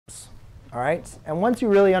All right? And once you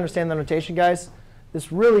really understand the notation, guys,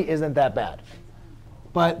 this really isn't that bad.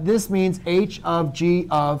 But this means h of g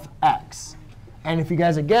of x. And if you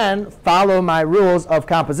guys, again, follow my rules of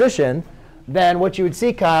composition, then what you would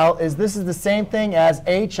see, Kyle, is this is the same thing as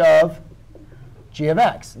h of g of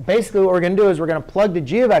x. Basically, what we're going to do is we're going to plug the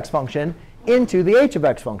g of x function into the h of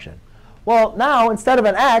x function. Well, now, instead of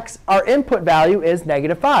an x, our input value is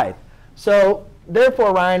 -5. So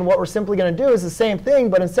therefore, Ryan, what we're simply going to do is the same thing,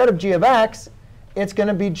 but instead of g of x, it's going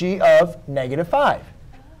to be g of -5.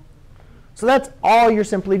 So that's all you're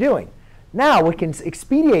simply doing. Now, what can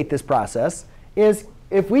expedite this process is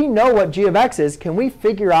if we know what g of x is, can we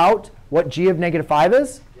figure out what g of -5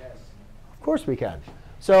 is? Yes. Of course we can.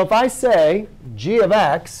 So if I say g of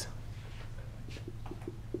x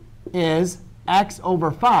is x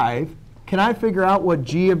over 5, can I figure out what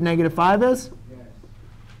g of -5 is? Yes.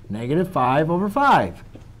 -5 over 5.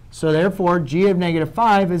 So therefore, g of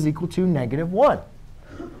 -5 is equal to -1.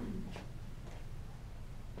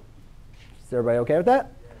 Is everybody OK with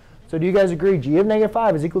that? So do you guys agree g of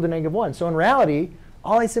 -5 is equal to -1? So in reality,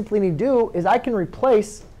 all I simply need to do is I can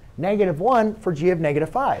replace -1 for g of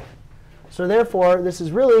 -5. So therefore, this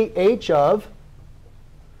is really h of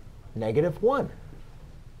 -1.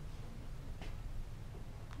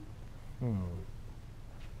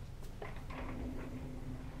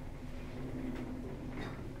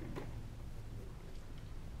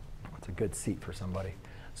 That's a good seat for somebody.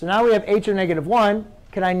 So now we have h of -1.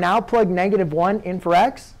 Can I now plug -1 in for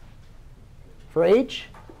x? For h?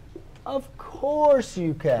 Of course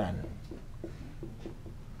you can.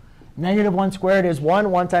 -1 squared is 1.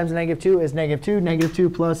 1 times -2 is -2. -2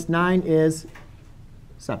 plus 9 is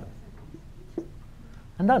 7.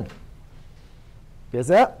 I'm done. Is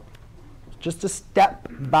that? Just a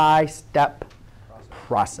step-by-step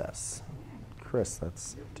process. Chris,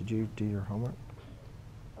 did you do your homework?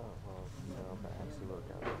 Oh, well, no, but I actually wrote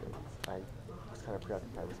down the I was kind of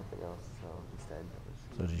preoccupied with something else, so instead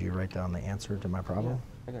So did you write down the answer to my problem? Yeah,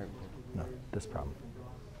 I got everything. No, this problem.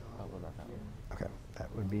 Oh, well, not that one. OK,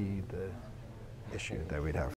 that would be the issue that we'd have.